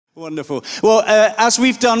Wonderful. Well, as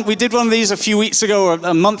we did one of these a few weeks ago, or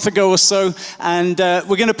a month ago or so, and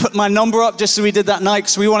we're going to put my number up just as we did that night,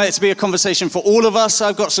 because we want it to be a conversation for all of us.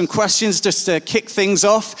 I've got some questions just to kick things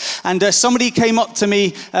off, and somebody came up to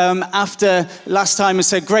me after last time and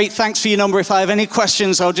said, great, thanks for your number. If I have any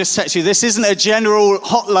questions, I'll just text you. This isn't a general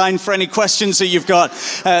hotline for any questions that you've got.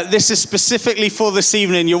 This is specifically for this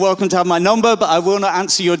evening. You're welcome to have my number, but I will not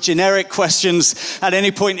answer your generic questions at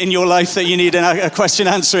any point in your life that you need a question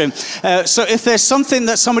answering. So if there's something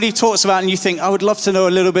that somebody talks about and you think, I would love to know a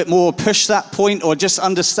little bit more, push that point or just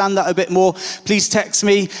understand that a bit more, please text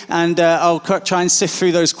me and I'll try and sift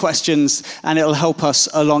through those questions and it'll help us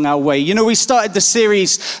along our way. You know, we started the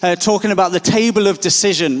series talking about the table of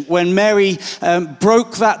decision when Mary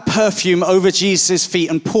broke that perfume over Jesus' feet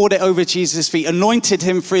and poured it over Jesus' feet, anointed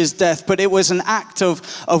him for his death, but it was an act of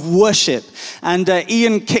worship. And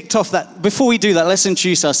Ian kicked off that. Before we do that, let's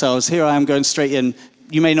introduce ourselves. Here I am going straight in.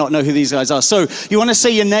 You may not know who these guys are. So you want to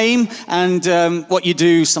say your name and what you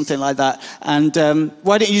do, something like that. And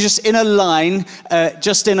why don't you just in a line,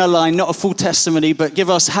 not a full testimony, but give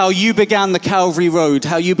us how you began the Calvary road,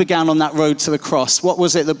 how you began on that road to the cross. What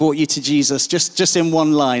was it that brought you to Jesus? Just in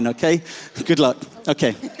one line, okay? Good luck.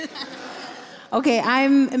 Okay. Okay,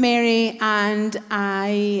 I'm Mary and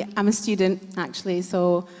I am a student actually.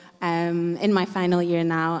 So in my final year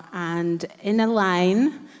now, and in a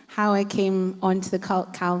line, how I came onto the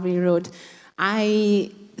Calvary road.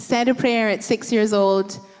 I said a prayer at 6 years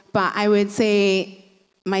old, but I would say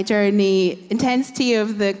my journey, intensity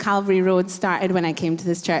of the Calvary road started when I came to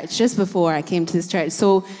this church, just before I came to this church.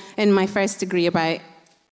 So in my first degree, about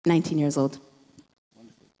 19 years old.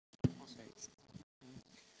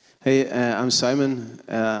 Hey, I'm Simon.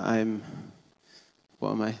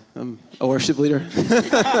 What am I? I'm a worship leader.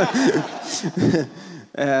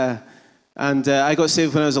 And I got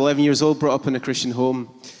saved when I was 11 years old, brought up in a Christian home.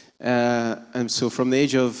 And so from the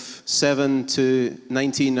age of 7 to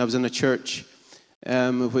 19, I was in a church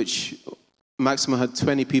which maximum had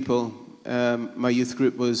 20 people. My youth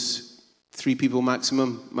group was 3 people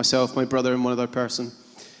maximum, myself, my brother, and one other person.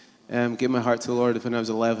 Gave my heart to the Lord when I was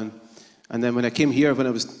 11. And then when I came here when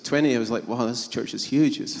I was 20, I was like, wow, this church is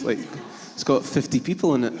huge. It's like, it's got 50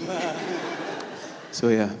 people in it. So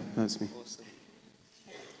yeah, that's me.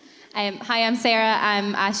 Hi, I'm Sarah.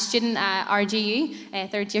 I'm a student at RGU, a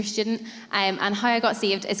third-year student. And how I got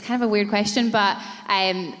saved is kind of a weird question, but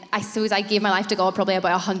I suppose I gave my life to God probably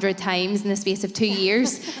about 100 times in the space of 2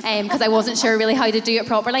 years because I wasn't sure really how to do it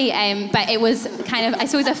properly. But it was kind of, I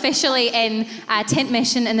suppose, officially in a tent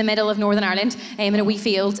mission in the middle of Northern Ireland in a wee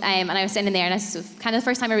field. And I was sitting there, and it was kind of the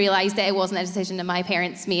first time I realised that it wasn't a decision that my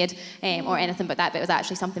parents made or anything but that, but it was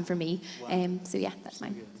actually something for me. So yeah, that's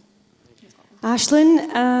mine.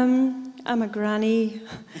 Ashlyn, I'm a granny.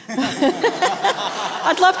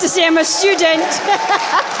 I'd love to say I'm a student.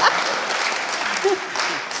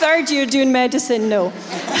 Third year doing medicine, no.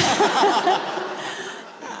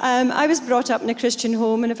 I was brought up in a Christian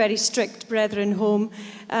home, in a very strict Brethren home.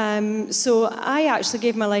 So I actually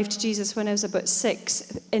gave my life to Jesus when I was about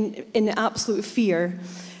 6 in absolute fear.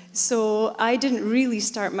 So I didn't really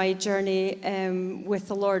start my journey with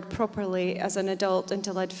the Lord properly as an adult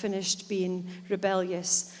until I'd finished being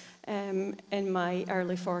rebellious in my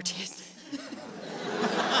early 40s.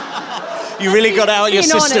 You really got it out of your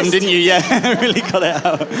system, honest. didn't you? Yeah, really got it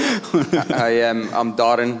out. I'm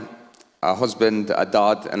Darren, a husband, a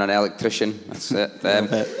dad, and an electrician. That's it.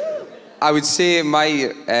 I would say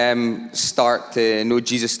my start to know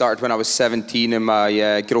Jesus started when I was 17, and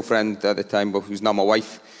my girlfriend at the time, who's now my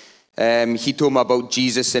wife, he told me about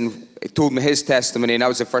Jesus and told me his testimony, and that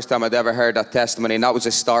was the first time I'd ever heard that testimony, and that was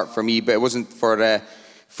a start for me. But it wasn't for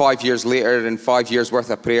 5 years later and 5 years worth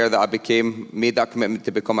of prayer that I made that commitment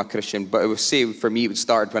to become a Christian. But it was saved for me. It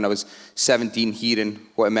started when I was 17, hearing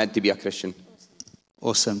what it meant to be a Christian.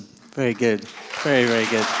 Awesome. Very good. Very, very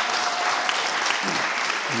good.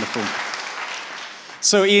 Wonderful.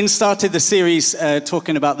 So Ian started the series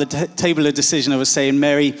talking about the table of decision. I was saying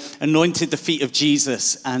Mary anointed the feet of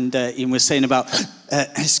Jesus, and Ian was saying about,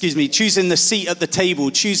 choosing the seat at the table,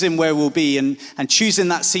 choosing where we'll be, and choosing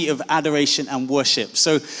that seat of adoration and worship.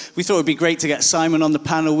 So we thought it would be great to get Simon on the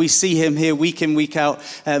panel. We see him here week in, week out,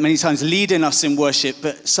 many times leading us in worship.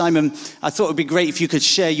 But Simon, I thought it would be great if you could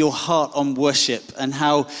share your heart on worship and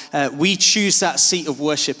how we choose that seat of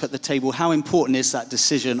worship at the table. How important is that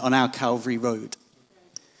decision on our Calvary road?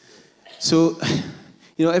 So,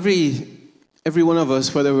 you know, every one of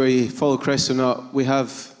us, whether we follow Christ or not, we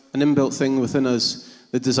have an inbuilt thing within us,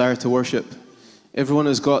 the desire to worship. Everyone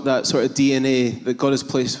has got that sort of DNA that God has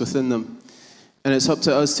placed within them. And it's up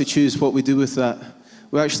to us to choose what we do with that.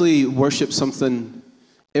 We actually worship something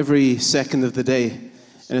every second of the day.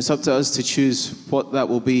 And it's up to us to choose what that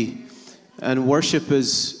will be. And worship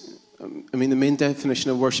is, the main definition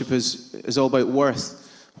of worship is all about worth.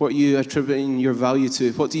 What you attributing your value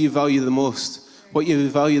to. What do you value the most? What you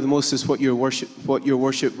value the most is what your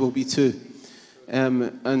worship will be too.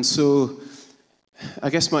 And so I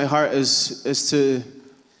guess my heart is to,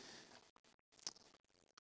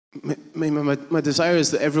 my desire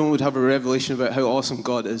is that everyone would have a revelation about how awesome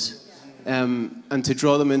God is, and to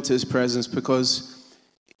draw them into his presence, because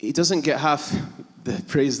he doesn't get half the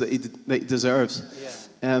praise that he deserves.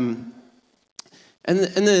 In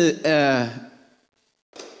the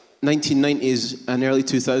 1990s and early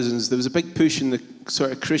 2000s, there was a big push in the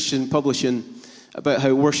sort of Christian publishing about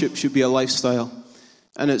how worship should be a lifestyle.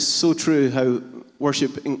 And it's so true how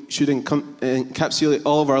worship should encapsulate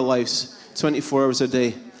all of our lives, 24 hours a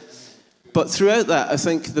day. But throughout that, I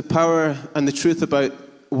think the power and the truth about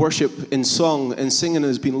worship in song and singing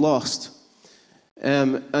has been lost.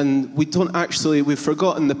 And we've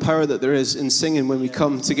forgotten the power that there is in singing when we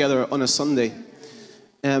come together on a Sunday.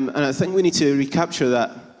 And I think we need to recapture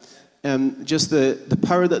that. Just the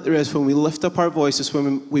power that there is when we lift up our voices,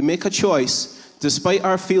 when we make a choice, despite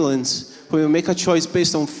our feelings, when we make a choice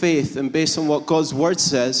based on faith and based on what God's word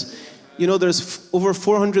says. You know, there's over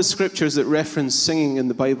 400 scriptures that reference singing in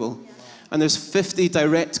the Bible. And there's 50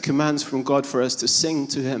 direct commands from God for us to sing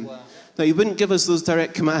to him. Wow. Now, he wouldn't give us those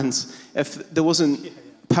direct commands if there wasn't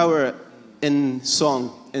power in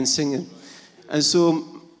song, in singing. And so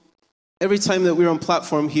every time that we're on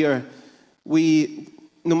platform here,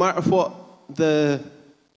 no matter what the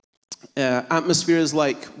atmosphere is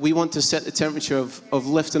like, we want to set the temperature of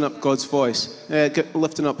lifting up God's voice,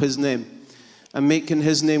 lifting up his name, and making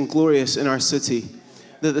his name glorious in our city.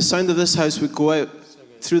 That the sound of this house would go out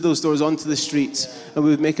through those doors onto the streets, and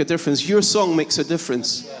we would make a difference. Your song makes a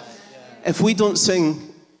difference. If we don't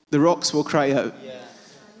sing, the rocks will cry out.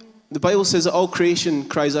 The Bible says that all creation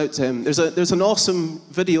cries out to him. There's an awesome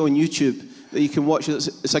video on YouTube that you can watch.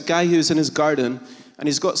 It's a guy who's in his garden, and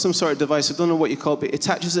he's got some sort of device, I don't know what you call it, but he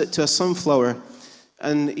attaches it to a sunflower,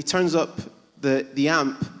 and he turns up the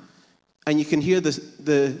amp, and you can hear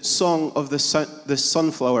the song of the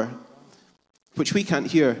sunflower, which we can't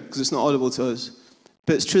hear because it's not audible to us.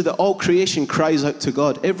 But it's true that all creation cries out to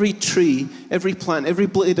God. Every tree, every plant, every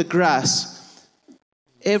blade of grass,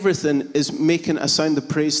 everything is making a sound of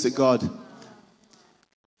praise to God.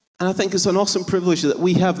 And I think it's an awesome privilege that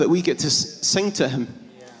we have, that we get to sing to him.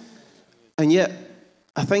 And yet,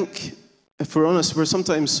 I think, if we're honest, we're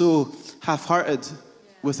sometimes so half-hearted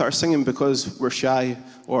with our singing because we're shy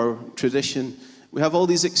or tradition. We have all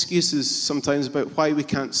these excuses sometimes about why we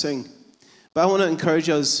can't sing. But I want to encourage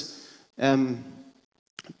us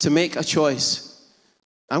to make a choice.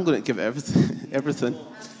 I'm going to give everything.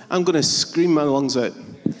 I'm going to scream my lungs out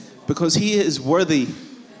because he is worthy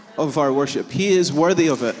of our worship. He is worthy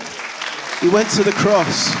of it. He went to the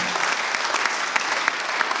cross.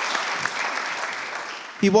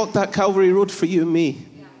 He walked that Calvary road for you and me.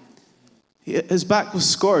 His back was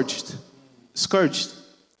scourged.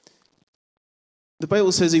 The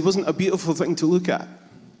Bible says he wasn't a beautiful thing to look at.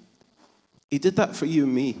 He did that for you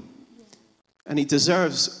and me. And he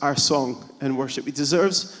deserves our song and worship. He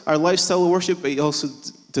deserves our lifestyle of worship, but he also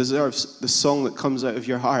deserves the song that comes out of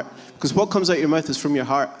your heart. Because what comes out of your mouth is from your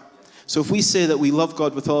heart. So if we say that we love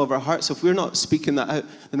God with all of our hearts, if we're not speaking that out,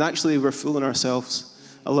 then actually we're fooling ourselves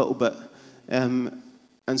a little bit. And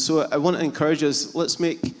so I want to encourage us, let's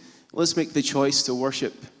make the choice to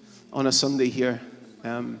worship on a Sunday here.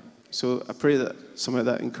 So I pray that some of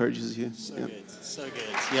that encourages you. So good.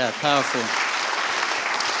 Yeah, powerful.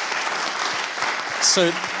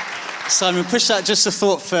 So, Simon, push that just a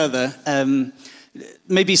thought further.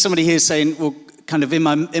 Maybe somebody here is saying, well, kind of in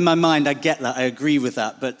my mind, I get that, I agree with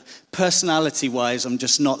that, but personality-wise, I'm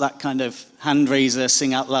just not that kind of hand raiser,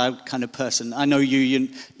 sing out loud kind of person. I know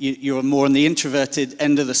you're more on the introverted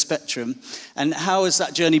end of the spectrum. And how has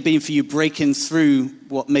that journey been for you, breaking through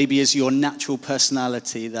what maybe is your natural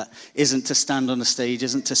personality that isn't to stand on a stage,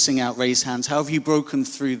 isn't to sing out, raise hands? How have you broken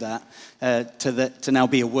through that to now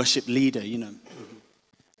be a worship leader, you know?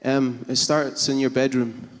 It starts in your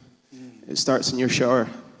bedroom. It starts in your shower.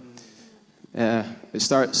 It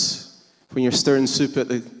starts when you're stirring soup at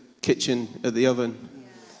the kitchen, at the oven.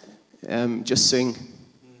 Just sing.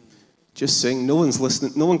 Just sing. No one's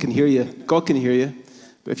listening. No one can hear you. God can hear you.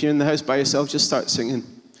 But if you're in the house by yourself, just start singing.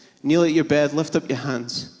 Kneel at your bed. Lift up your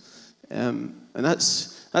hands. And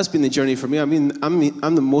that's been the journey for me. I mean,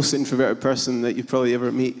 I'm the most introverted person that you probably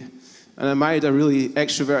ever meet. And I married a really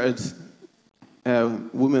extroverted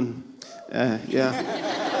woman. Yeah.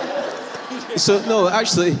 So, no,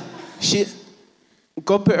 actually,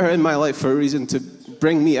 God put her in my life for a reason, to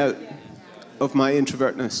bring me out of my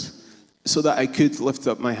introvertness so that I could lift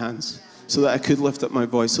up my hands, so that I could lift up my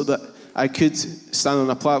voice, so that I could stand on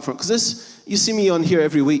a platform. Because this, you see me on here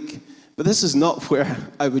every week, but this is not where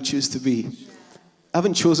I would choose to be. I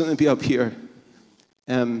haven't chosen to be up here.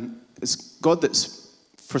 It's God that's,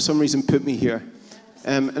 for some reason, put me here.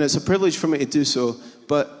 And it's a privilege for me to do so,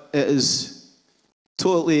 but it is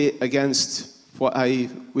totally against what I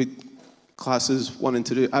would class as wanting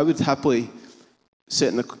to do. I would happily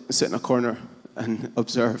sit in a corner and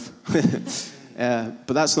observe. But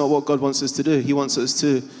that's not what God wants us to do. He wants us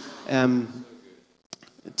to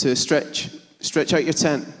stretch out your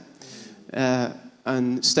tent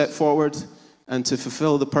and step forward, and to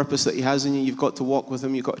fulfill the purpose that he has in you. You've got to walk with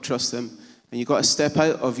him, you've got to trust him, and you've got to step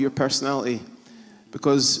out of your personality.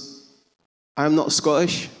 Because I'm not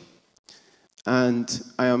Scottish, and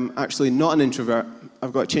I am actually not an introvert.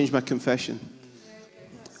 I've got to change my confession.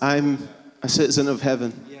 I'm a citizen of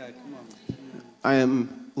heaven. I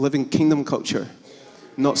am living kingdom culture,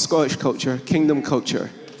 not Scottish culture, kingdom culture.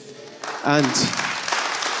 And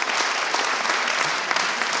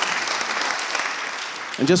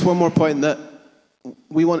just one more point, that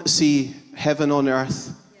we want to see heaven on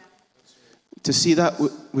earth. To see that,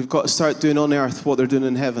 we've got to start doing on earth what they're doing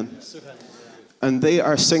in heaven. And they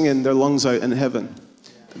are singing their lungs out in heaven.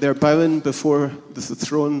 They're bowing before the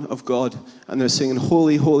throne of God, and they're singing,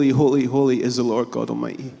 "Holy, holy, holy, holy is the Lord God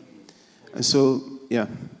Almighty." And so, yeah,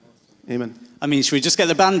 amen. I mean, should we just get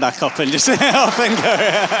the band back up and just off and go?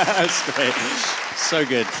 That's great. So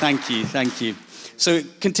good. Thank you. Thank you. So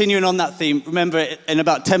continuing on that theme, remember, in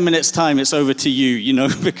about 10 minutes' time, it's over to you,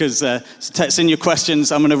 because text in your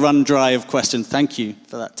questions. I'm going to run dry of questions. Thank you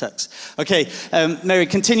for that text. Okay, Mary,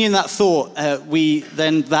 continuing that thought, we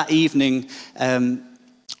then that evening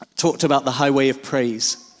talked about the highway of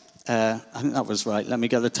praise. I think that was right. Let me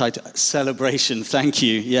get the title. Celebration. Thank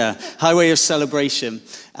you. Yeah. Highway of celebration.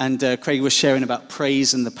 And Craig was sharing about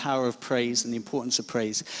praise and the power of praise and the importance of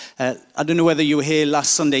praise. I don't know whether you were here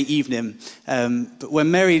last Sunday evening, but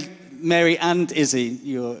when Mary and Izzy,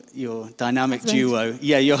 your dynamic duo,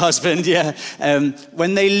 your husband,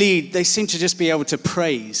 when they lead, they seem to just be able to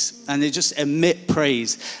praise, and they just emit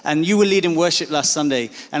praise. And you were leading worship last Sunday,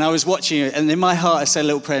 and I was watching you, and in my heart I said a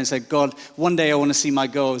little prayer and said, God, one day I want to see my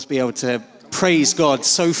girls be able to praise God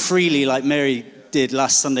so freely like Mary did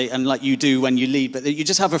last Sunday, and like you do when you lead, but that you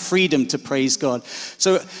just have a freedom to praise God.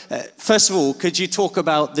 So first of all, could you talk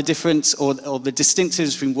about the difference or the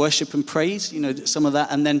distinctives between worship and praise, some of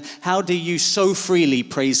that, and then how do you so freely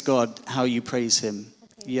praise God, how you praise him?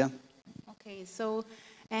 Okay. Yeah. Okay, so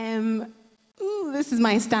this is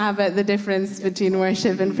my stab at the difference between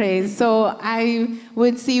worship and praise. So I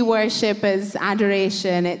would see worship as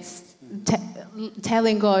adoration. It's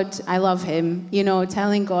telling God I love him,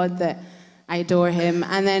 telling God that I adore him.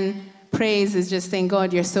 And then praise is just saying,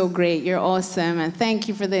 God, you're so great, you're awesome, and thank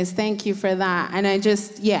you for this, thank you for that. And I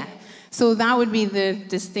just, so that would be the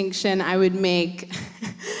distinction I would make.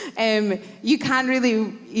 You can't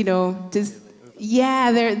really,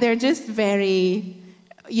 they're just very,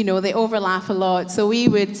 they overlap a lot. So we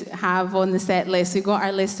would have on the set list, we got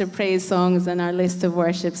our list of praise songs and our list of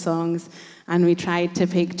worship songs, and we tried to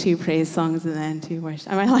pick 2 praise songs and then 2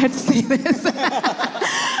 worship. Am I allowed to say this?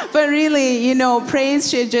 But really, praise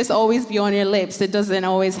should just always be on your lips. It doesn't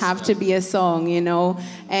always have to be a song,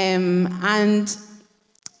 And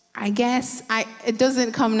I guess it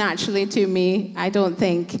doesn't come naturally to me, I don't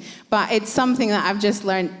think. But it's something that I've just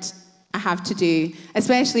learned I have to do,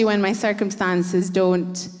 especially when my circumstances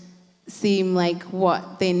don't seem like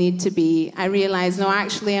what they need to be. I realize, no,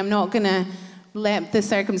 actually, I'm not going to let the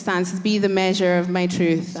circumstances be the measure of my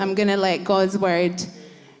truth. I'm going to let God's word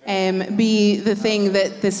be the thing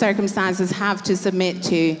that the circumstances have to submit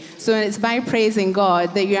to. So it's by praising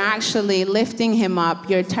God that you're actually lifting him up,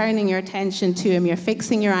 you're turning your attention to him, you're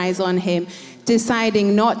fixing your eyes on him,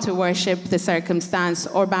 deciding not to worship the circumstance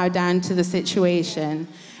or bow down to the situation.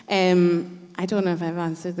 I don't know if I've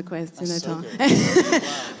answered the question at all.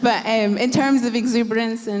 But in terms of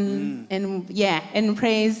exuberance and in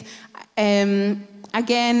praise,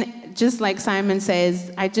 again, just like Simon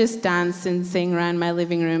says, I just dance and sing around my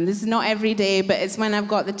living room. This is not every day, but it's when I've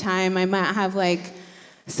got the time. I might have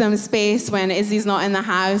some space when Izzy's not in the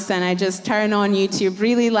house, and I just turn on YouTube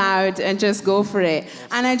really loud and just go for it.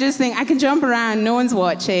 And I just think I can jump around, no one's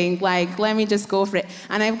watching, let me just go for it.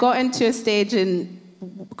 And I've gotten to a stage in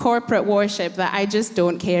corporate worship that I just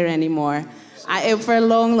don't care anymore. For a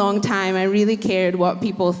long, long time, I really cared what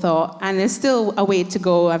people thought, and there's still a way to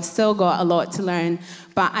go. I've still got a lot to learn,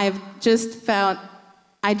 but I've just felt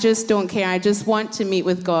I just don't care. I just want to meet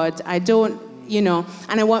with God. I don't,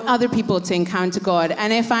 and I want other people to encounter God.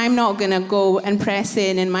 And if I'm not going to go and press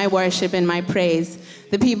in my worship and my praise,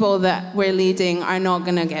 the people that we're leading are not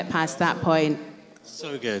going to get past that point.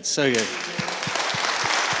 So good, so good.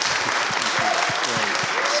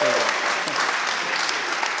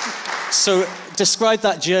 So describe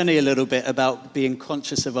that journey a little bit about being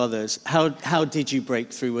conscious of others. How did you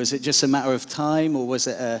break through? Was it just a matter of time, or was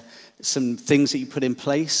it some things that you put in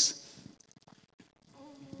place?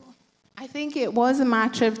 I think it was a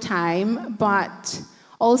matter of time, but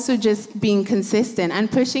also just being consistent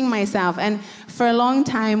and pushing myself. And for a long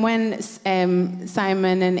time, when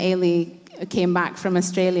Simon and Ailey came back from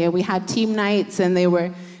Australia, we had team nights, and they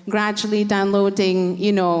were gradually downloading,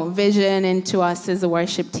 vision into us as a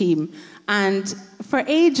worship team. And for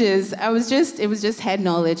ages, it was just head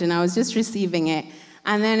knowledge, and I was just receiving it.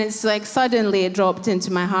 And then it's like suddenly it dropped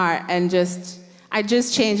into my heart, and I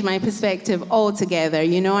just changed my perspective altogether.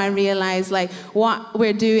 I realized like what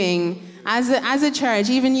we're doing as a church,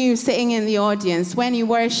 even you sitting in the audience, when you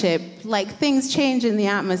worship, like things change in the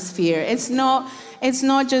atmosphere. It's not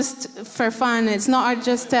just for fun. It's not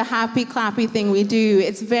just a happy, clappy thing we do.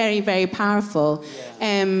 It's very, very powerful.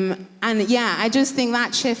 I just think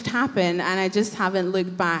that shift happened, and I just haven't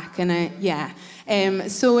looked back.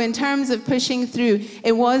 So in terms of pushing through,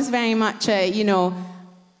 it was very much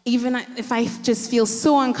even if I just feel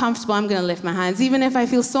so uncomfortable, I'm going to lift my hands. Even if I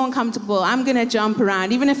feel so uncomfortable, I'm going to jump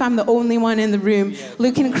around. Even if I'm the only one in the room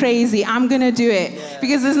looking crazy, I'm going to do it.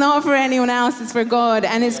 Because it's not for anyone else, it's for God.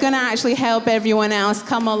 And it's going to actually help everyone else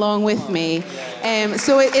come along with me.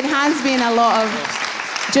 So it has been a lot of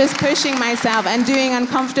just pushing myself and doing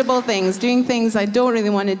uncomfortable things, doing things I don't really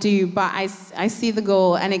want to do, but I see the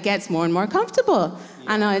goal, and it gets more and more comfortable.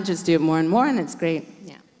 And I just do it more and more, and it's great.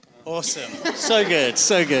 Awesome. So good,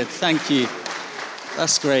 so good. Thank you.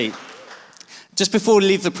 That's great. Just before we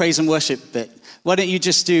leave the praise and worship bit, why don't you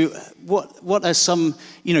just do, what are some,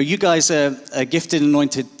 you guys are gifted and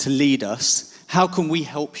anointed to lead us. How can we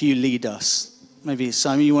help you lead us? Maybe,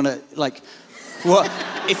 Simon, you want to, what,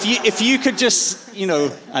 if you could just,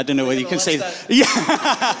 I don't know whether you can say that. Yeah.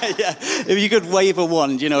 If you could wave a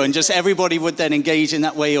wand, and just everybody would then engage in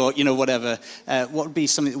that way, or, whatever. What would be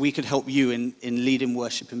something that we could help you in leading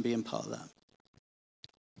worship and being part of that?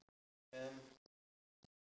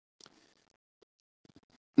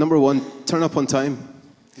 Number one, turn up on time.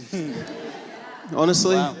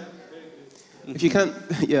 Honestly. Wow. If you can't,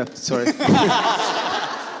 sorry.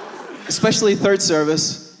 Especially third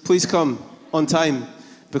service, please come on time,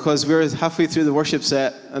 because we're halfway through the worship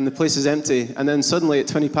set and the place is empty, and then suddenly at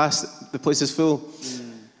 20 past the place is full.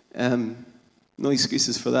 No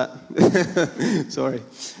excuses for that. Sorry.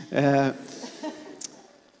 I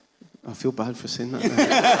feel bad for saying that now.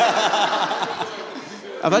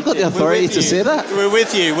 Have I got the authority to say that? We're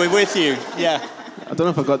with you, yeah. I don't know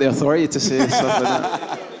if I've got the authority to say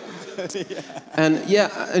stuff like that.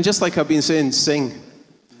 And just like I've been saying, sing.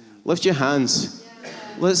 Lift your hands.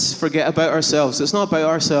 Let's forget about ourselves. It's not about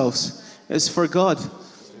ourselves. It's for God.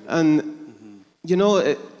 And,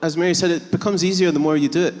 as Mary said, it becomes easier the more you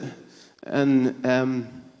do it. And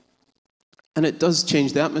it does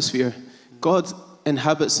change the atmosphere. God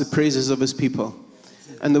inhabits the praises of his people.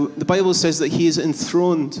 And the Bible says that he is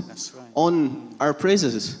enthroned on our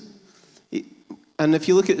praises. And if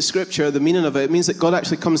you look at the scripture, the meaning of it means that God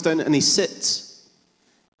actually comes down and he sits.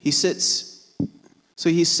 He sits.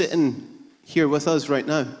 So he's sitting here with us right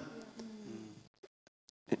now.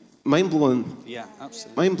 Mind-blowing. Yeah,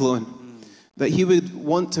 absolutely. Mind-blowing. That he would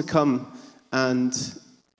want to come and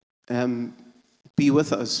be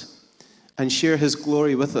with us and share his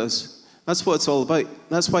glory with us. That's what it's all about.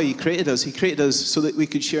 That's why he created us. He created us so that we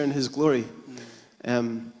could share in his glory.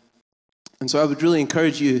 And so I would really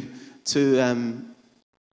encourage you to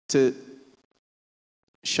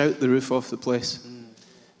shout the roof off the place.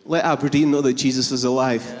 Let Aberdeen know that Jesus is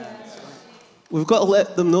alive. We've got to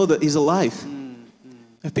let them know that he's alive.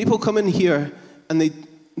 If people come in here and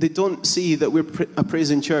they don't see that we're a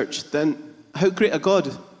praising church, then how great a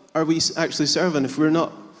God are we actually serving if we're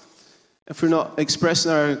not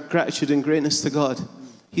expressing our gratitude and greatness to God?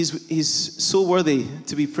 He's so worthy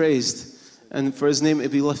to be praised and for his name to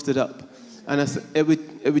be lifted up. And it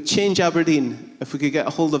would change Aberdeen if we could get a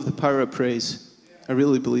hold of the power of praise. I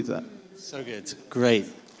really believe that. So good. Great.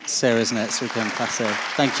 Sarah's next. We can pass her.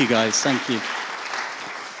 Thank you, guys. Thank you.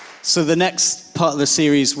 So the next part of the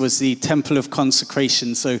series was the Temple of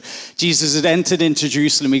Consecration. So Jesus had entered into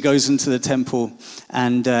Jerusalem. He goes into the temple,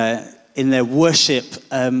 and in their worship,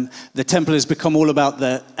 the temple has become all about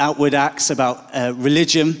the outward acts, about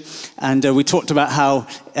religion. And we talked about how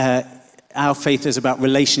our faith is about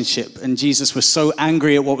relationship, and Jesus was so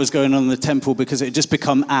angry at what was going on in the temple because it had just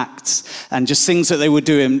become acts and just things that they were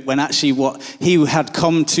doing, when actually what he had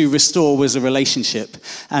come to restore was a relationship.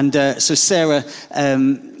 And so Sarah,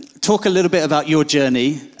 talk a little bit about your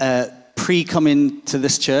journey, pre-coming to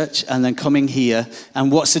this church and then coming here,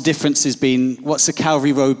 and what's the differences been, what's the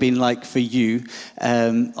Calvary Road been like for you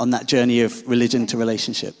on that journey of religion to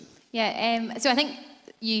relationship? Yeah, so I think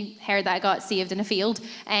you heard that I got saved in a field,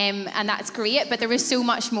 and that's great, but there was so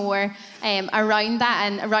much more around that,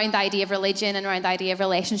 and around the idea of religion and around the idea of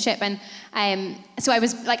relationship. And so I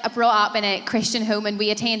was brought up in a Christian home, and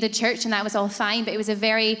we attended church, and that was all fine, but it was a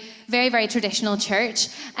very, very, very traditional church.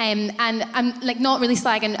 And I'm not really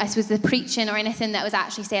slagging, I suppose, the preaching or anything that was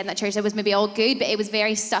actually said in that church. That was maybe all good, but it was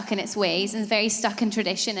very stuck in its ways and very stuck in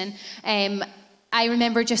tradition. And I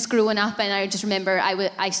remember just growing up, and I just remember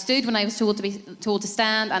I stood when I was told to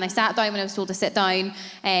stand, and I sat down when I was told to sit down.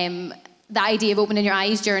 The idea of opening your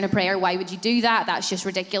eyes during a prayer, why would you do that? That's just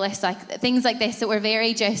ridiculous. Things like this that were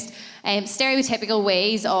very just stereotypical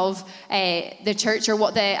ways of the church, or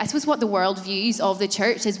what the world views of the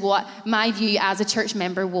church is what my view as a church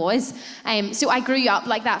member was. So I grew up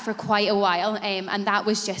like that for quite a while, and that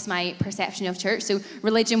was just my perception of church. So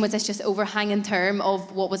religion was this just overhanging term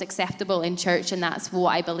of what was acceptable in church, and that's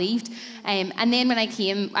what I believed. And then when I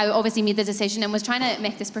came, I obviously made the decision and was trying to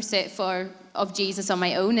make this pursuit of Jesus on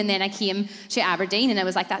my own, and then I came to Aberdeen, and I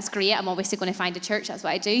was like, that's great, I'm obviously going to find a church, that's what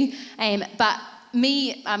I do. But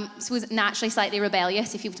me, was naturally slightly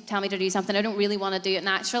rebellious. If you tell me to do something, I don't really want to do it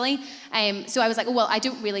naturally. So I was like, well, I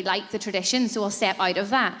don't really like the tradition, so I'll step out of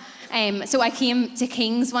that. So I came to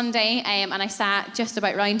King's one day, and I sat just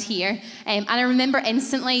about round here, and I remember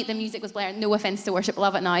instantly the music was blaring. No offense to worship,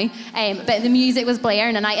 love it now, but the music was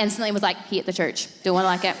blaring, and I instantly was like, hate the church, don't want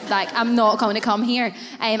to like it, I'm not going to come here,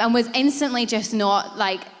 and was instantly just not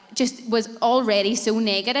just was already so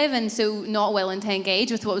negative and so not willing to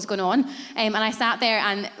engage with what was going on. And I sat there,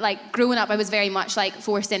 and growing up, I was very much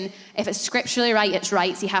forcing, if it's scripturally right, it's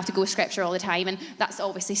right, so you have to go with scripture all the time. And that's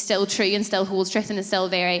obviously still true and still holds truth, and is still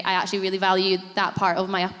I actually really value that part of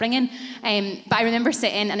my upbringing. But I remember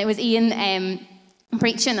sitting, and it was Ian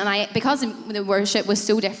preaching, and because the worship was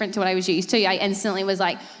so different to what I was used to, I instantly was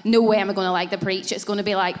like, no way am I going to like the preach. It's going to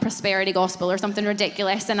be like prosperity gospel or something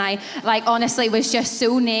ridiculous. And I honestly was just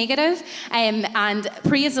so negative. And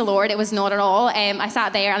praise the Lord, it was not at all. I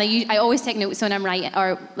sat there, and I always take notes when I'm writing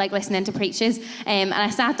or listening to preaches. And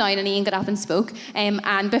I sat down, and Ian got up and spoke.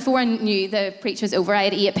 And before I knew the preach was over, I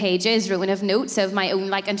had 8 pages written of notes of my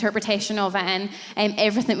own interpretation of it, and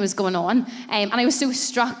everything that was going on. And I was so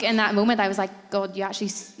struck in that moment. I was like, God, you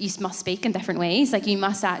must speak in different ways. You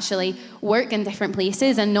must actually work in different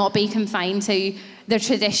places and not be confined to the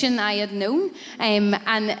tradition I had known. And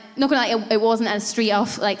not gonna lie, it wasn't a straight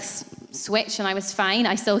off switch, and I was fine.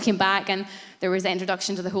 I still came back, and there was the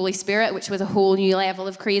introduction to the Holy Spirit, which was a whole new level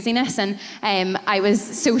of craziness. And I was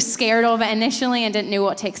so scared of it initially and didn't know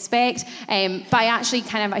what to expect. But I actually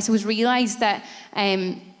I suppose realized that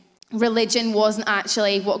religion wasn't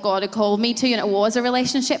actually what God had called me to, and it was a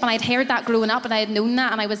relationship. And I'd heard that growing up, and I had known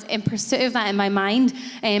that, and I was in pursuit of that in my mind.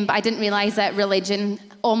 But I didn't realize that religion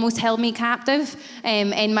almost held me captive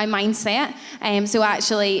in my mindset. So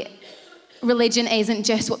actually, religion isn't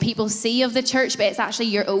just what people see of the church, but it's actually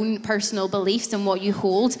your own personal beliefs and what you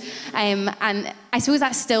hold. And I suppose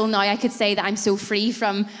that's still now, I could say that I'm so free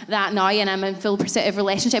from that now, and I'm in full pursuit of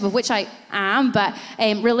relationship, of which I am, but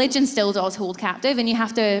religion still does hold captive, and you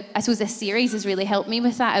have to, I suppose this series has really helped me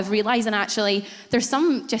with that, of realising actually there's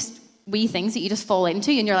some just wee things that you just fall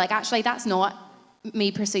into, and you're like, actually that's not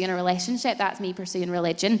me pursuing a relationship, that's me pursuing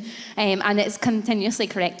religion. And it's continuously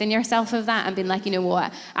correcting yourself of that and being like, you know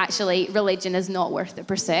what, actually religion is not worth the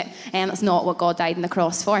pursuit, and it's not what God died on the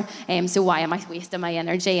cross for. So why am I wasting my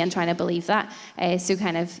energy and trying to believe that? So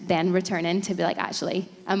then returning to be actually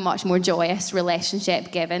a much more joyous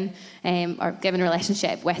relationship given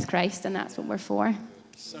relationship with Christ, and that's what we're for.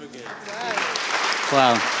 So good.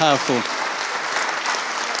 Wow, powerful.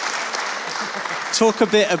 Talk a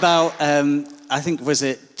bit about, I think, was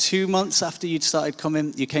it 2 months after you'd started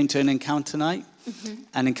coming, you came to an encounter night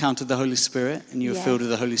and encountered the Holy Spirit, and you were filled with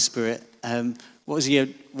the Holy Spirit. What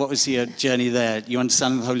was your journey there? You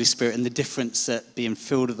understand the Holy Spirit and the difference that being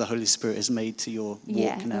filled with the Holy Spirit has made to your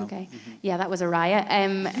walk now? Okay. Yeah, that was a riot.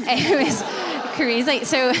 It was crazy.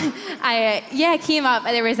 So I came up.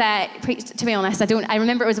 There was to be honest, I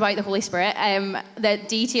remember it was about the Holy Spirit. The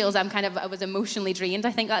details, I was emotionally drained,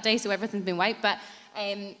 I think, that day. So everything's been wiped. But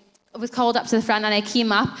was called up to the front, and I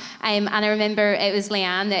came up, and I remember it was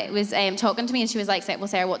Leanne that was talking to me, and she was like, well,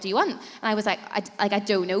 Sarah, what do you want? And I was like, I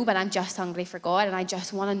don't know, but I'm just hungry for God, and I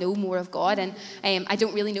just want to know more of God, and I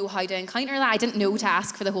don't really know how to encounter that. I didn't know to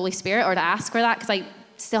ask for the Holy Spirit or to ask for that, because I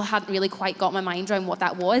still hadn't really quite got my mind around what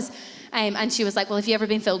that was. And she was like, well, have you ever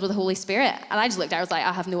been filled with the Holy Spirit? And I just looked at her, I was like,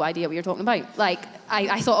 I have no idea what you're talking about. Like,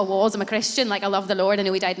 I thought I'm a Christian, like I love the Lord, I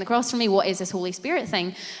know he died on the cross for me, what is this Holy Spirit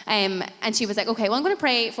thing? And she was like, okay, well, I'm going to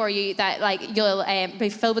pray for you that like you'll be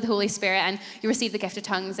filled with the Holy Spirit and you receive the gift of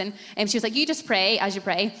tongues. And she was like, you just pray as you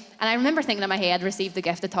pray. And I remember thinking in my head, receive the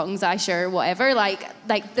gift of tongues, sure, whatever, like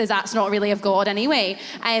that's not really of God anyway.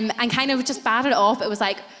 And kind of just batted it off. It was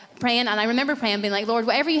like, praying, and I remember praying, being like, Lord,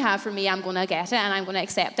 whatever you have for me, I'm going to get it, and I'm going to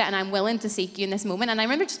accept it, and I'm willing to seek you in this moment. And I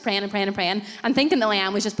remember just praying and praying and praying, and thinking that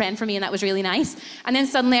Leanne was just praying for me, and that was really nice. And then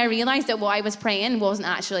suddenly I realised that what I was praying wasn't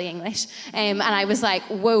actually English, and I was like,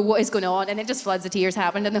 whoa, what is going on? And it just floods of tears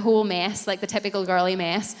happened, and the whole mess, like the typical girly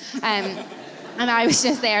mess. And I was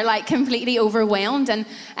just there, like, completely overwhelmed. And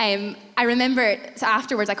I remember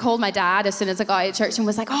afterwards, I called my dad as soon as I got out of church and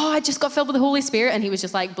was like, oh, I just got filled with the Holy Spirit. And he was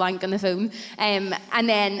just, like, blank on the phone. And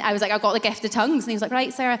then I was like, I got the gift of tongues. And he was like,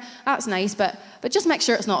 right, Sarah, that's nice, but just make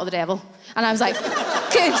sure it's not of the devil. And I was like,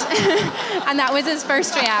 good. And that was his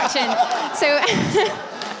first reaction.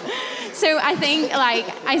 So I think, like,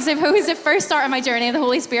 I suppose the first start of my journey of the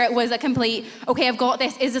Holy Spirit was a complete, okay, I've got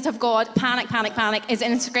this. Is it of God? Panic, panic, panic. Is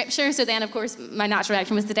it in Scripture? So then, of course, my natural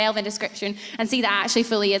reaction was to delve into Scripture and see that actually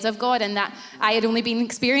fully is of God, and that I had only been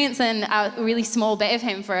experiencing a really small bit of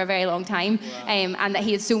him for a very long time, and that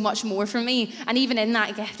he had so much more for me. And even in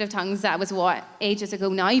that gift of tongues, that was ages ago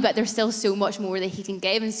now, but there's still so much more that he can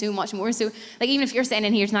give, and so much more. So, like, even if you're sitting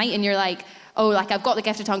in here tonight and you're like, oh, like, I've got the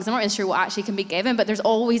gift of tongues, I'm not really sure what actually can be given, but there's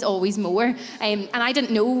always more. And I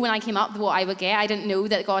didn't know when I came up what I would get. I didn't know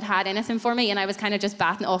that God had anything for me, and I was kind of just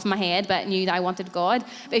batting it off in my head, but knew that I wanted God.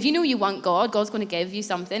 But if you know you want God, God's going to give you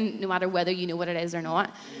something, no matter whether you know what it is or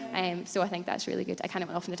not. So I think that's really good. I kind of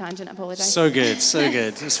went off on a tangent, I apologise. So good, so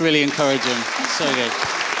good. It's really encouraging. So good.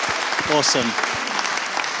 Awesome.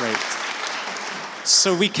 Great.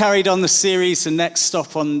 So we carried on the series, the next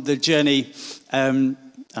stop on the journey,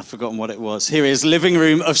 I've forgotten what it was. Here it is, Living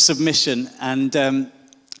Room of Submission. And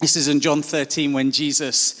this is in John 13 when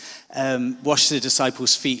Jesus washed the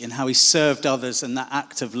disciples' feet and how he served others and that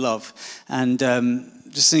act of love. And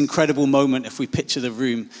just an incredible moment if we picture the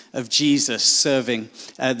room of Jesus serving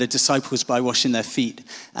the disciples by washing their feet.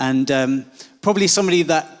 And probably somebody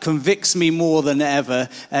that convicts me more than ever,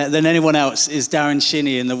 than anyone else, is Darren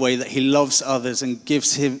Shinney in the way that he loves others and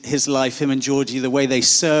gives his life, him and Georgie, the way they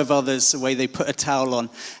serve others, the way they put a towel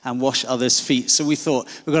on and wash others' feet. So we thought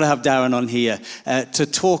we've got to have Darren on here to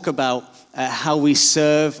talk about how we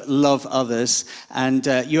serve, love others. And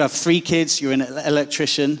you have 3 kids, you're an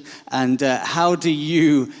electrician, and how do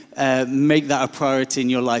you make that a priority in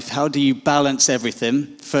your life? How do you balance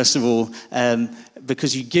everything, first of all,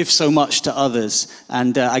 because you give so much to others?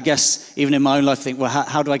 And I guess even in my own life, I think, well,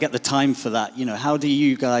 how do I get the time for that? You know, how do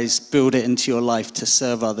you guys build it into your life to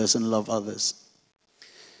serve others and love others?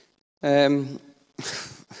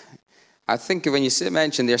 I think when you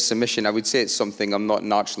mention their submission, I would say it's something I'm not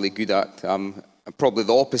naturally good at. I'm probably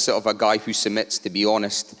the opposite of a guy who submits, to be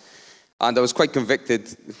honest. And I was quite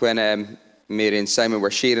convicted when Mary and Simon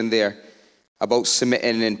were sharing there about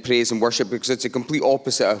submitting in praise and worship, because it's a complete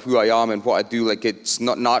opposite of who I am and what I do. Like, it's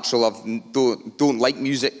not natural. I don't like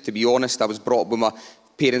music, to be honest. I was brought up with my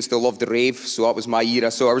parents that loved the rave, so that was my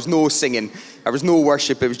era. So there was no singing, there was no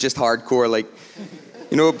worship. It was just hardcore, like,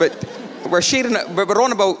 you know. But we're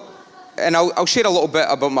on about. And I'll share a little bit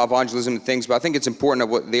about my evangelism and things, but I think it's important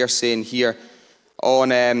what they're saying here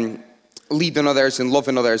on leading others and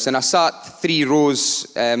loving others. And I sat 3 rows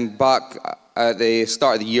back at the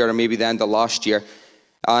start of the year, or maybe the end of last year,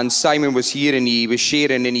 and Simon was here and he was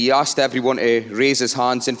sharing and he asked everyone to raise his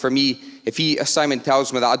hands. And for me, if Simon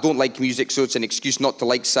tells me that I don't like music, so it's an excuse not to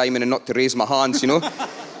like Simon and not to raise my hands, you know.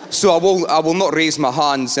 So I will not raise my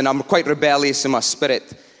hands, and I'm quite rebellious in my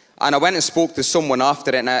spirit. And I went and spoke to someone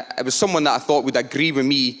after it, and it was someone that I thought would agree with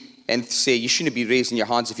me and say, you shouldn't be raising your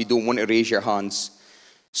hands if you don't want to raise your hands.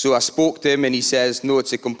 So I spoke to him, and he says, no,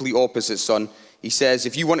 it's a complete opposite, son. He says,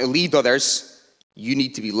 if you want to lead others, you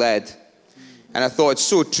need to be led. And I thought, it's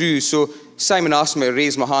so true. So Simon asked me to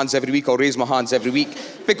raise my hands every week. I'll raise my hands every week.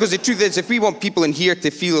 Because the truth is, if we want people in here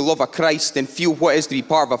to feel the love of Christ and feel what it is to be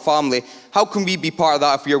part of a family, how can we be part of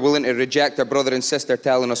that if we are willing to reject our brother and sister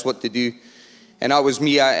telling us what to do? And that was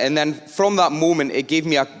me. And then from that moment, it gave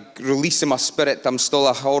me a release in my spirit. I'm still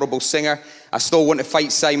a horrible singer. I still want to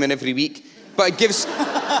fight Simon every week. But it gives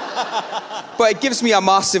me a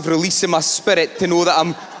massive release in my spirit to know that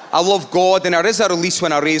I love God, and there is a release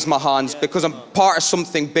when I raise my hands because I'm part of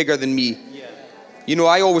something bigger than me. You know,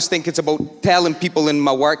 I always think it's about telling people in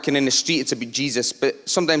my work and in the street it's about Jesus, but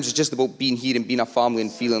sometimes it's just about being here and being a family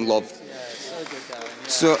and feeling loved.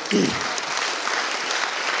 So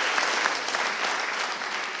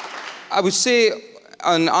I would say,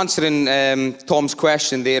 on answering Tom's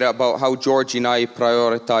question there about how Georgie and I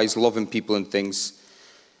prioritize loving people and things,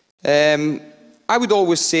 I would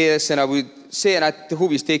always say this, and I would say, and I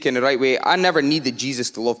hope he's taking it the right way, I never needed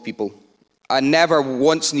Jesus to love people. I never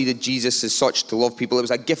once needed Jesus as such to love people. It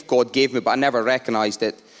was a gift God gave me, but I never recognized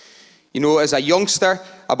it. You know, as a youngster,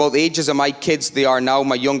 about the ages of my kids they are now,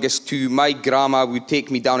 my youngest two, my grandma would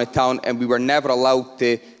take me down to town, and we were never allowed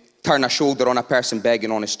to turn a shoulder on a person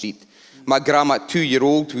begging on the street. My grandma at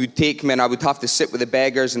 2-year-old would take me, and I would have to sit with the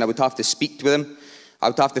beggars, and I would have to speak to them. I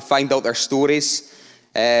would have to find out their stories.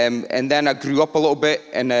 And then I grew up a little bit,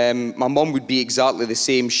 and my mum would be exactly the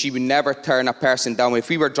same. She would never turn a person down. If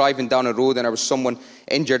we were driving down a road and there was someone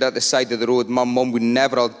injured at the side of the road, my mum would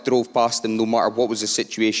never have drove past them no matter what was the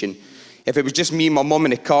situation. If it was just me and my mum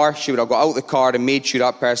in the car, she would have got out of the car and made sure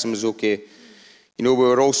that person was okay. You know, we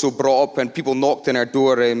were also brought up, when people knocked on our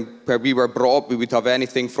door, and where we were brought up, we would have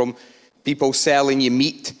anything from people selling you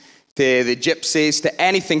meat to the gypsies, to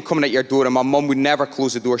anything coming at your door, and my mum would never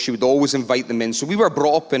close the door. She would always invite them in. So we were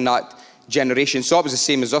brought up in that generation. So that was the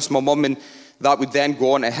same as us. My mum and that would then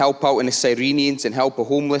go on to help out in the Cyrenians and help the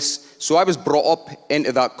homeless. So I was brought up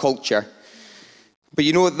into that culture. But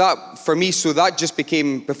you know, that for me, so that just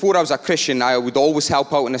became, before I was a Christian, I would always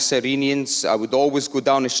help out in the Cyrenians. I would always go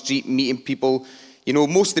down the street meeting people. You know,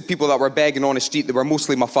 most of the people that were begging on the street, they were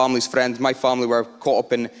mostly my family's friends. My family were caught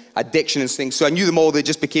up in addiction and things. So I knew them all. They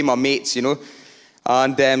just became my mates, you know.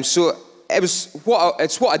 And so it's what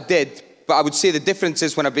I did. But I would say the difference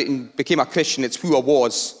is when I became a Christian, it's who I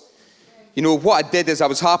was. You know, what I did is I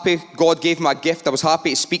was happy. God gave me a gift. I was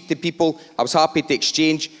happy to speak to people. I was happy to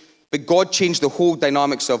exchange. But God changed the whole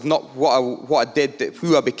dynamics of not what I did, but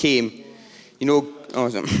who I became. You know,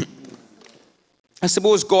 I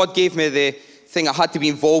suppose God gave me the thing. I had to be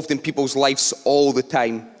involved in people's lives all the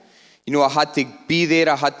time. You know, I had to be there.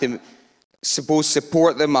 I had to,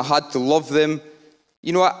 support them. I had to love them.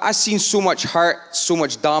 You know, I seen so much hurt, so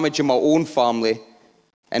much damage in my own family.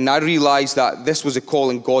 And I realized that this was a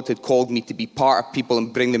calling God had called me to be part of people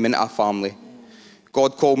and bring them into a family.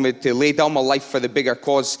 God called me to lay down my life for the bigger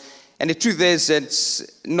cause. And the truth is,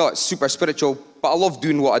 it's not super spiritual, but I love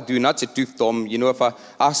doing what I do, and that's the truth, Tom. You know, if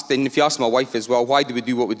you ask my wife as well, why do we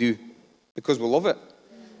do what we do? Because we love it.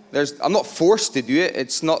 I'm not forced to do it.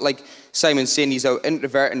 It's not like Simon saying he's an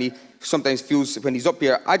introvert and he sometimes feels when he's up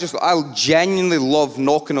here. I genuinely love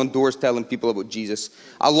knocking on doors telling people about Jesus.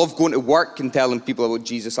 I love going to work and telling people about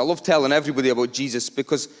Jesus. I love telling everybody about Jesus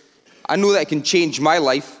because I know that it can change my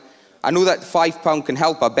life. I know that £5 can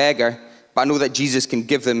help a beggar, but I know that Jesus can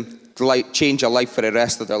give them change a life for the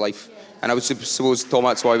rest of their life. And I would suppose, Tom,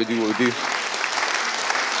 that's why we do what we do.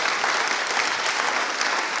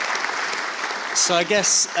 So I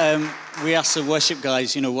guess we asked the worship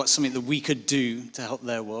guys, you know, what's something that we could do to help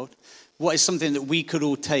their world? What is something that we could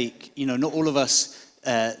all take? You know, not all of us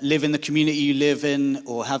live in the community you live in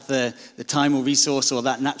or have the time or resource or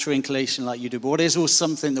that natural inclination like you do, but what is all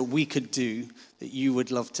something that we could do that you would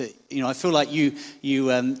love to? You know, I feel like you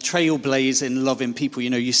trailblaze in loving people. You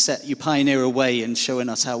know, you pioneer a way in showing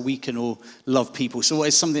us how we can all love people. So what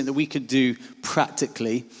is something that we could do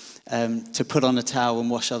practically to put on a towel and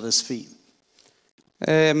wash others' feet?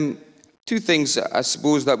 Two things, I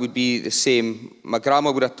suppose, that would be the same. My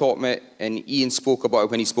grandma would have taught me, and Ian spoke about it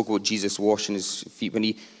when he spoke about Jesus washing his feet, when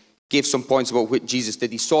he gave some points about what Jesus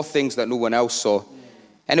did. He saw things that no one else saw.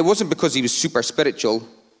 And it wasn't because he was super spiritual.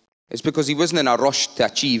 It's because he wasn't in a rush to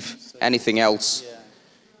achieve anything else.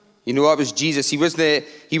 You know, that was Jesus. He wasn't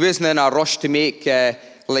in a rush to make, do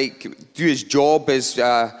his job as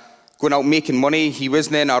going out making money. He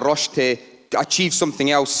wasn't in a rush to achieve something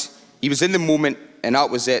else. He was in the moment, and that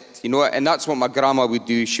was it. You know, and that's what my grandma would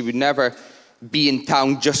do. She would never be in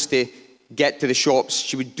town just to get to the shops.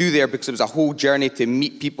 She would do there because it was a whole journey to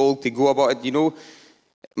meet people, to go about it, you know.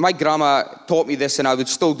 My grandma taught me this, and I would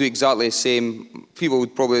still do exactly the same. People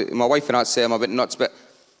would probably, my wife and I'd say I'm a bit nuts, but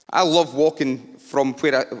I love walking from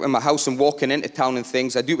in my house and walking into town and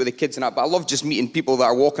things. I do it with the kids and that, but I love just meeting people that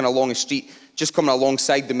are walking along the street, just coming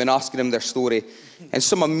alongside them and asking them their story. And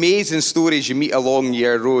some amazing stories you meet along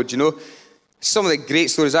your road, you know. Some of the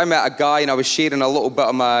great stories. I met a guy and I was sharing a little bit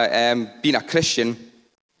of my being a Christian,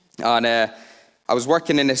 and I was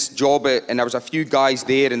working in this job, and there was a few guys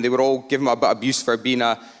there, and they were all giving me a bit of abuse for being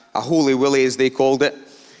a holy willy, as they called it.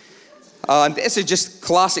 And this is just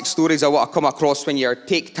classic stories I want to come across when you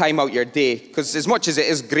take time out your day. Because as much as it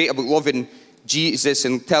is great about loving Jesus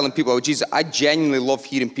and telling people about Jesus, I genuinely love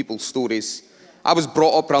hearing people's stories. I was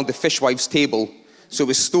brought up around the fishwives table. So it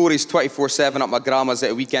was stories 24/7 at my grandma's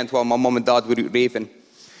at a weekend while my mum and dad were out raving.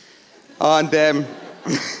 And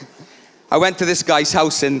I went to this guy's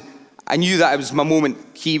house and I knew that it was my moment.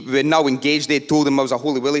 He was now engaged. They told him I was a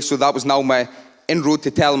Holy Willie, so that was now my inroad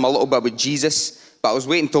to tell him a little bit about Jesus. But I was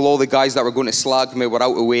waiting till all the guys that were going to slag me were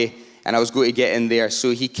out of the way, and I was going to get in there.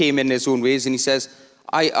 So he came in his own ways, and he says,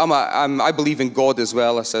 I believe in God as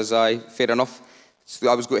well. I says, aye, fair enough. So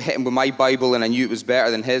I was going to hit him with my Bible, and I knew it was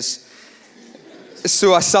better than his.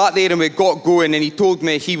 So I sat there, and we got going, and he told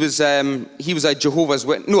me he was a Jehovah's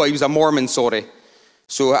Witness. No, he was a Mormon, sorry.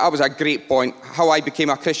 So that was a great point. How I became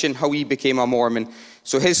a Christian, how he became a Mormon.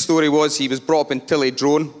 So his story was he was brought up in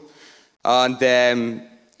Tilly-Drone, and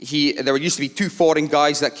there used to be 2 foreign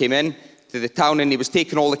guys that came in to the town, and he was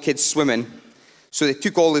taking all the kids swimming. So they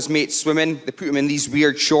took all his mates swimming, they put him in these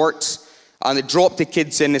weird shorts, and they dropped the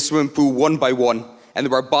kids in the swimming pool one by one, and they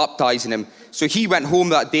were baptizing him. So he went home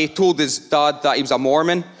that day, told his dad that he was a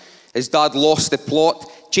Mormon. His dad lost the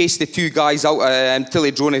plot, chased the 2 guys out until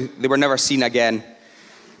they were never seen again.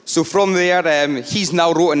 So from there, he's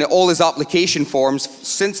now wrote in all his application forms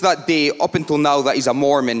since that day up until now that he's a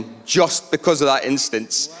Mormon, just because of that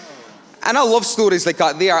instance. Wow. And I love stories like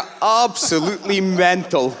that. They are absolutely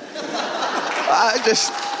mental.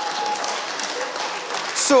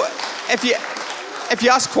 So if you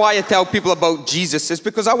ask why I tell people about Jesus, it's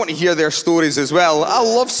because I want to hear their stories as well. I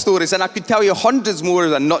love stories, and I could tell you hundreds more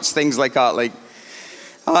than nuts things like that.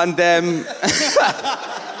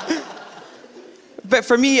 But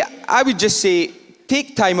for me, I would just say,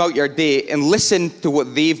 take time out your day and listen to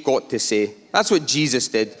what they've got to say. That's what Jesus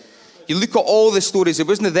did. You look at all the stories, it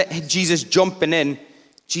wasn't that Jesus jumping in.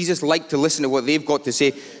 Jesus liked to listen to what they've got to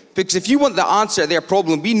say. Because if you want the answer to their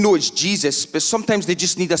problem, we know it's Jesus, but sometimes they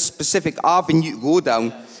just need a specific avenue to go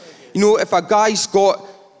down. You know, if a guy's got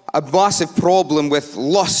a massive problem with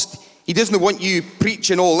lust, he doesn't want you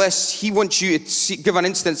preaching all this. He wants you to give an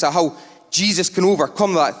instance of how Jesus can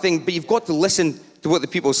overcome that thing, but you've got to listen to what the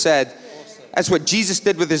people said. That's what Jesus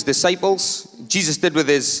did with his disciples. Jesus did with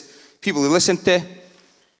his people he listened to.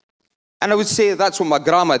 And I would say that's what my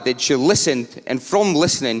grandma did. She listened, and from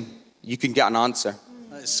listening, you can get an answer.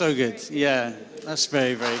 That's so good. Yeah, that's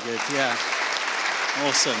very, very good. Yeah,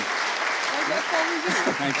 awesome.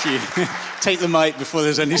 Thank you. Take the mic before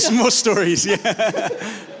there's any more stories. Yeah,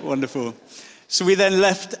 wonderful. So we then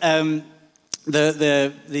left washing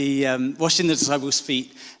the disciples'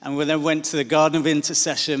 feet, and we then went to the Garden of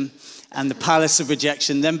Intercession and the Palace of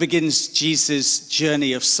Rejection. Then begins Jesus'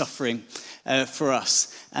 journey of suffering for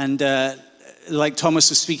us. And like Thomas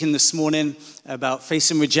was speaking this morning about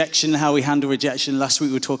facing rejection, how we handle rejection. Last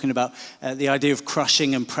week we were talking about the idea of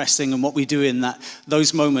crushing and pressing and what we do in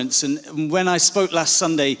those moments. And when I spoke last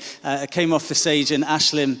Sunday, I came off the stage, and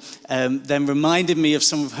Ashlyn then reminded me of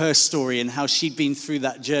some of her story and how she'd been through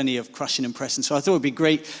that journey of crushing and pressing. So I thought it would be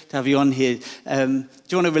great to have you on here.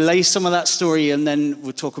 Do you want to relay some of that story, and then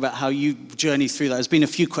we'll talk about how you journey through that? There's been a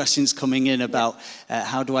few questions coming in about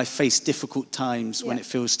how do I face difficult times when it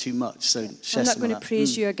feels too much. So share I'm not some going of to that.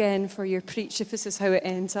 praise you again for your preach if this is how it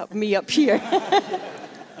ends up, me up here.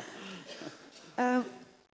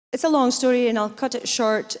 It's a long story, and I'll cut it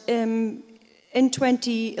short. In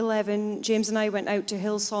 2011, James and I went out to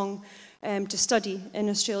Hillsong to study in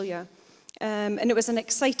Australia. And it was an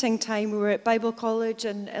exciting time. We were at Bible college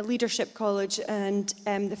and a leadership college, and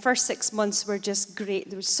the first 6 months were just great.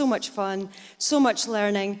 There was so much fun, so much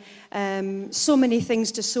learning, so many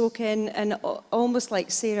things to soak in, and almost like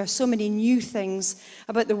Sarah, so many new things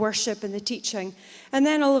about the worship and the teaching. And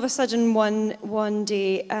then all of a sudden, one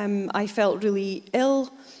day, I felt really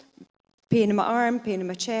ill, pain in my arm, pain in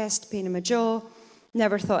my chest, pain in my jaw.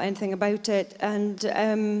 Never thought anything about it,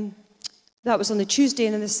 and that was on the Tuesday,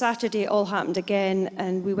 and on the Saturday it all happened again,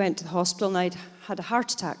 and we went to the hospital, and I'd had a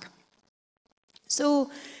heart attack. So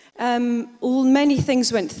many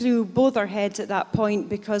things went through both our heads at that point,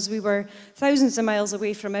 because we were thousands of miles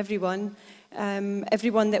away from everyone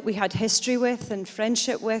that we had history with and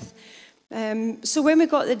friendship with. So when we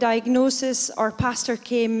got the diagnosis, our pastor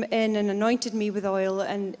came in and anointed me with oil,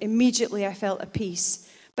 and immediately I felt a peace.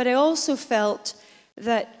 But I also felt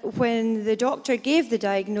that when the doctor gave the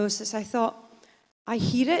diagnosis, I thought, I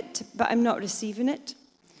hear it, but I'm not receiving it.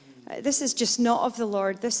 This is just not of the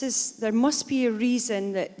Lord. There must be a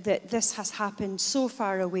reason that this has happened so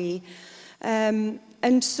far away.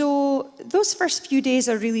 And so those first few days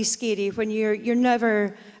are really scary when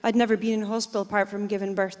I'd never been in hospital apart from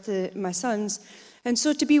giving birth to my sons. And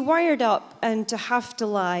so to be wired up and to have to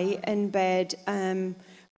lie in bed,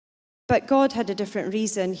 but God had a different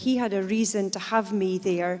reason. He had a reason to have me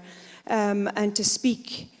there and to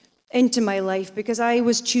speak into my life, because I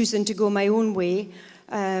was choosing to go my own way.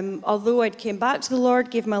 Although I'd came back to the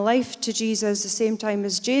Lord, gave my life to Jesus the same time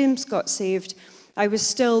as James got saved, I was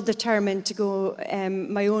still determined to go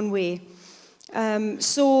my own way.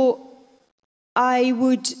 So I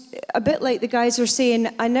would, a bit like the guys were saying,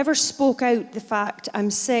 I never spoke out the fact I'm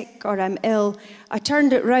sick or I'm ill. I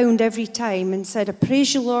turned it round every time and said, I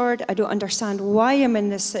praise you, Lord. I don't understand why I'm in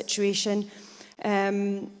this situation.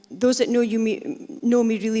 Those that know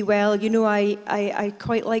me really well, you know I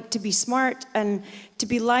quite like to be smart, and to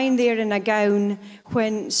be lying there in a gown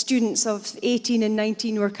when students of 18 and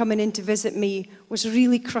 19 were coming in to visit me was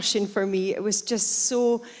really crushing for me. It was just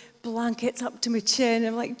so blankets up to my chin.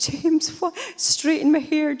 I'm like, James, what? Straighten my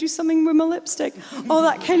hair, do something with my lipstick, all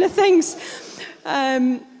that kind of things.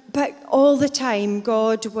 But all the time,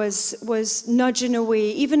 God was nudging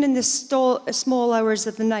away, even in the small hours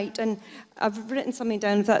of the night. And I've written something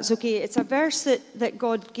down, if that's okay. It's a verse that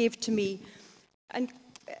God gave to me. And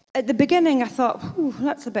at the beginning, I thought,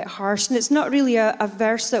 that's a bit harsh. And it's not really a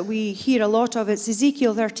verse that we hear a lot of. It's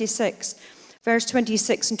Ezekiel 36, verse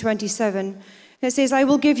 26 and 27. It says, I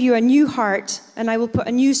will give you a new heart, and I will put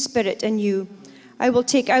a new spirit in you. I will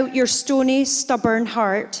take out your stony, stubborn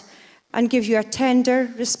heart and give you a tender,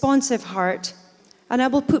 responsive heart. And I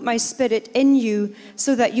will put my spirit in you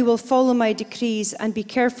so that you will follow my decrees and be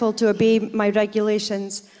careful to obey my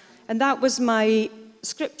regulations. And that was my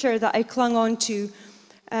scripture that I clung on to.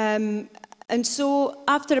 And so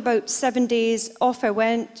after about 7 days, off I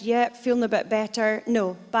went, feeling a bit better.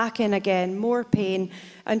 No, back in again, more pain,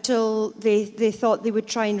 until they thought they would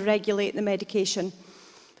try and regulate the medication.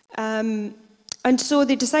 And so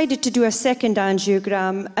they decided to do a second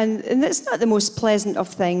angiogram, and it's not the most pleasant of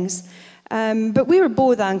things. But we were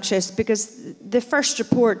both anxious because the first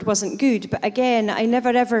report wasn't good. But again, I never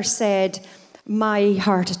ever said my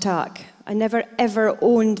heart attack. I never ever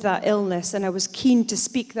owned that illness, and I was keen to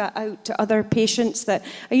speak that out to other patients. That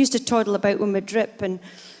I used to toddle about with my drip and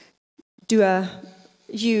do a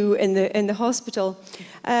U in the hospital.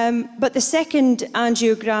 But the second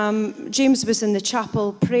angiogram, James was in the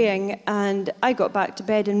chapel praying, and I got back to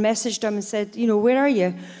bed and messaged him and said, where are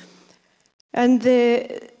you? And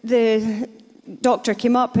the doctor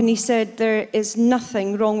came up and he said, there is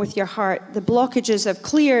nothing wrong with your heart. The blockages have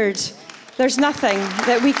cleared. There's nothing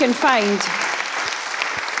that we can find.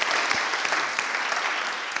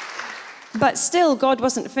 But still, God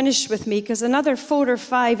wasn't finished with me, because another 4 or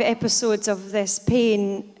 5 episodes of this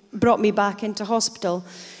pain brought me back into hospital.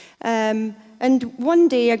 And one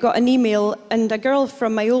day I got an email, and a girl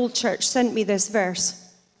from my old church sent me this verse.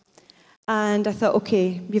 And I thought,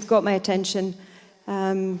 okay, you've got my attention.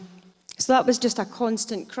 So that was just a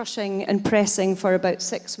constant crushing and pressing for about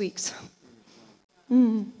 6 weeks.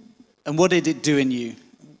 And what did it do in you?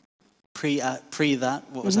 Pre that,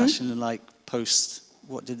 what was actually like? Post,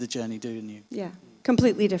 what did the journey do in you? Yeah,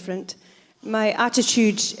 completely different. My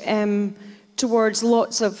attitude towards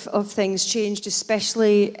lots of things changed,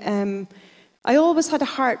 especially I always had a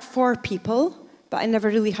heart for people, but I never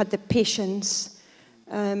really had the patience.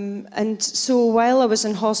 And so while I was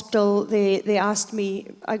in hospital, they asked me,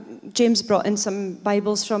 James brought in some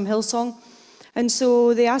Bibles from Hillsong, and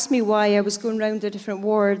so they asked me why I was going around the different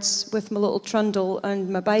wards with my little trundle and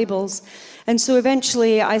my Bibles. And so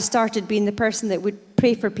eventually I started being the person that would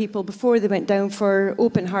pray for people before they went down for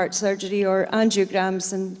open heart surgery or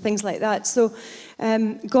angiograms and things like that. So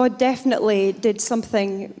God definitely did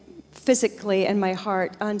something physically in my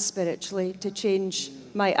heart and spiritually to change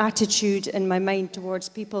my attitude and my mind towards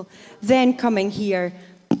people. Then coming here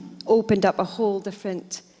opened up a whole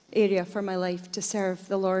different area for my life to serve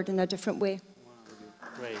the Lord in a different way.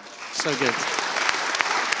 Great. So good.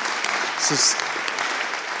 This is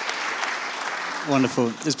wonderful.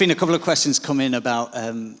 There's been a couple of questions come in about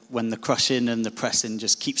when the crushing and the pressing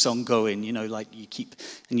just keeps on going, like you keep,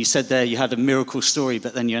 and you said there you had a miracle story,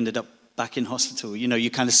 but then you ended up back in hospital.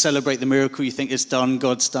 You kind of celebrate the miracle, you think it's done,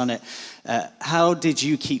 God's done it. How did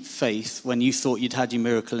you keep faith when you thought you'd had your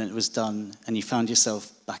miracle and it was done, and you found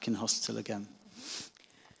yourself back in hospital again?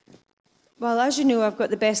 Well, as you know, I've got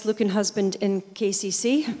the best looking husband in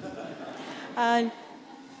KCC.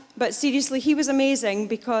 But seriously, he was amazing,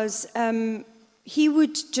 because he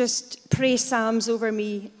would just pray psalms over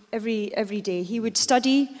me every day. He would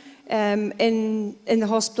study in the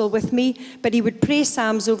hospital with me, but he would pray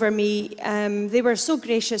psalms over me. They were so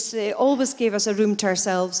gracious. They always gave us a room to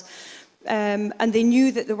ourselves. And they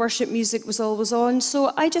knew that the worship music was always on.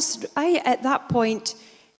 So I at that point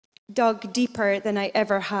dug deeper than I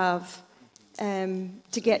ever have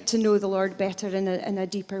to get to know the Lord better in a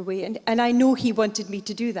deeper way. And I know He wanted me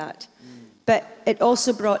to do that. But it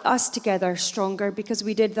also brought us together stronger because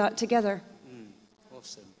we did that together.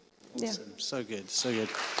 Awesome. Yeah. So good, so good.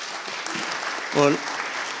 Well,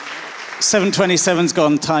 7:27's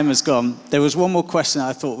gone, time has gone. There was one more question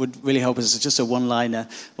I thought would really help us, just a one-liner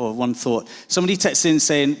or one thought. Somebody texted in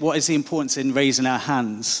saying, what is the importance in raising our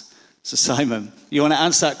hands? So Simon, you want to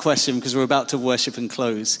answer that question because we're about to worship and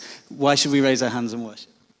close. Why should we raise our hands and worship?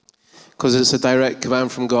 Because it's a direct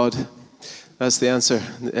command from God. That's the answer.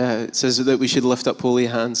 It says that we should lift up holy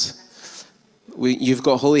hands. You've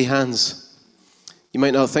got holy hands. You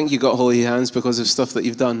might not think you've got holy hands because of stuff that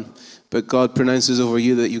you've done, but God pronounces over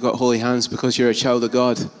you that you've got holy hands because you're a child of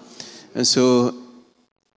God. And so,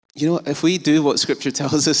 if we do what Scripture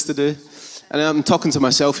tells us to do, and I'm talking to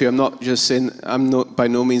myself here, I'm not just saying, I'm not by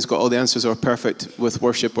no means got all the answers or perfect with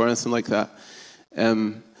worship or anything like that.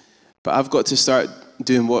 But I've got to start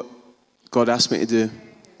doing what God asked me to do.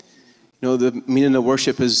 The meaning of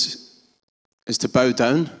worship is to bow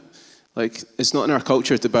down. Like, it's not in our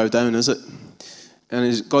culture to bow down, is it?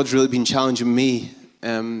 And God's really been challenging me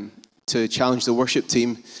to challenge the worship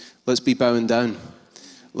team. Let's be bowing down.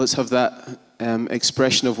 Let's have that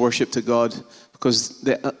expression of worship to God. Because,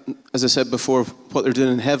 as I said before, what they're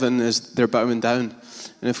doing in heaven is they're bowing down.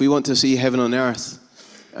 And if we want to see heaven on earth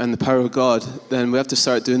and the power of God, then we have to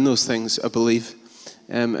start doing those things, I believe.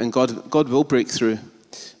 And God will break through.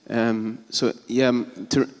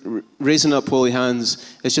 Raising up holy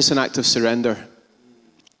hands is just an act of surrender.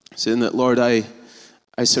 Saying that, Lord, I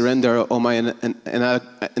surrender all my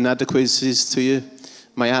inadequacies to you,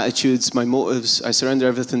 my attitudes, my motives. I surrender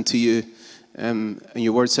everything to you. And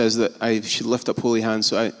your word says that I should lift up holy hands.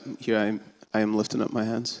 So I am lifting up my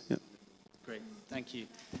hands. Yeah. Great, thank you.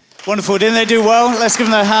 Wonderful, didn't they do well? Let's give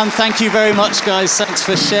them a hand. Thank you very much, guys. Thanks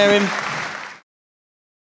for sharing.